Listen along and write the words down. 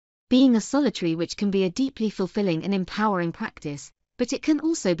Being a solitary witch can be a deeply fulfilling and empowering practice, but it can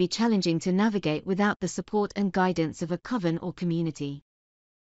also be challenging to navigate without the support and guidance of a coven or community.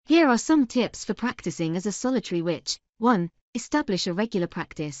 Here are some tips for practicing as a solitary witch. 1. Establish a regular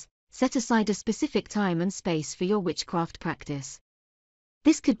practice. Set aside a specific time and space for your witchcraft practice.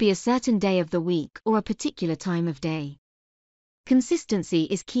 This could be a certain day of the week or a particular time of day. Consistency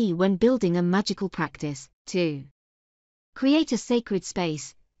is key when building a magical practice. 2. Create a sacred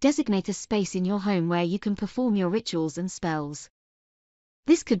space. Designate a space in your home where you can perform your rituals and spells.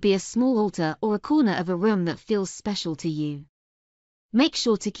 This could be a small altar or a corner of a room that feels special to you. Make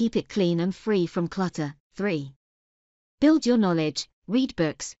sure to keep it clean and free from clutter. 3. Build your knowledge. Read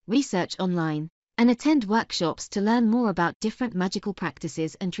books, research online, and attend workshops to learn more about different magical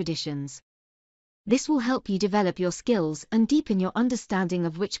practices and traditions. This will help you develop your skills and deepen your understanding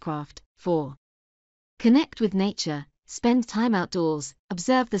of witchcraft. 4. Connect with nature. Spend time outdoors,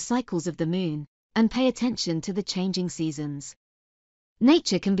 observe the cycles of the moon, and pay attention to the changing seasons.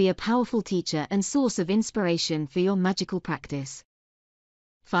 Nature can be a powerful teacher and source of inspiration for your magical practice.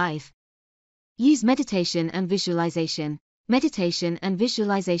 5. Use meditation and visualization. Meditation and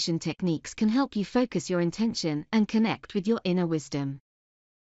visualization techniques can help you focus your intention and connect with your inner wisdom.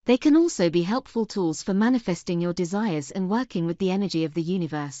 They can also be helpful tools for manifesting your desires and working with the energy of the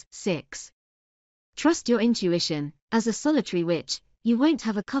universe. 6. Trust your intuition. As a solitary witch, you won't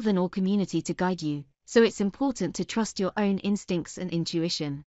have a coven or community to guide you, so it's important to trust your own instincts and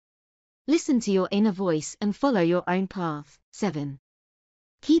intuition. Listen to your inner voice and follow your own path. 7.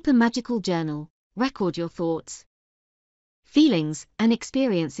 Keep a magical journal. Record your thoughts, feelings, and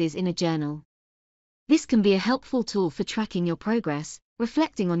experiences in a journal. This can be a helpful tool for tracking your progress,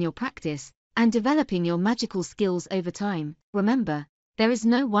 reflecting on your practice, and developing your magical skills over time. Remember, there is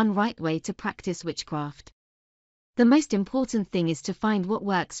no one right way to practice witchcraft. The most important thing is to find what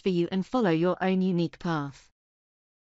works for you and follow your own unique path.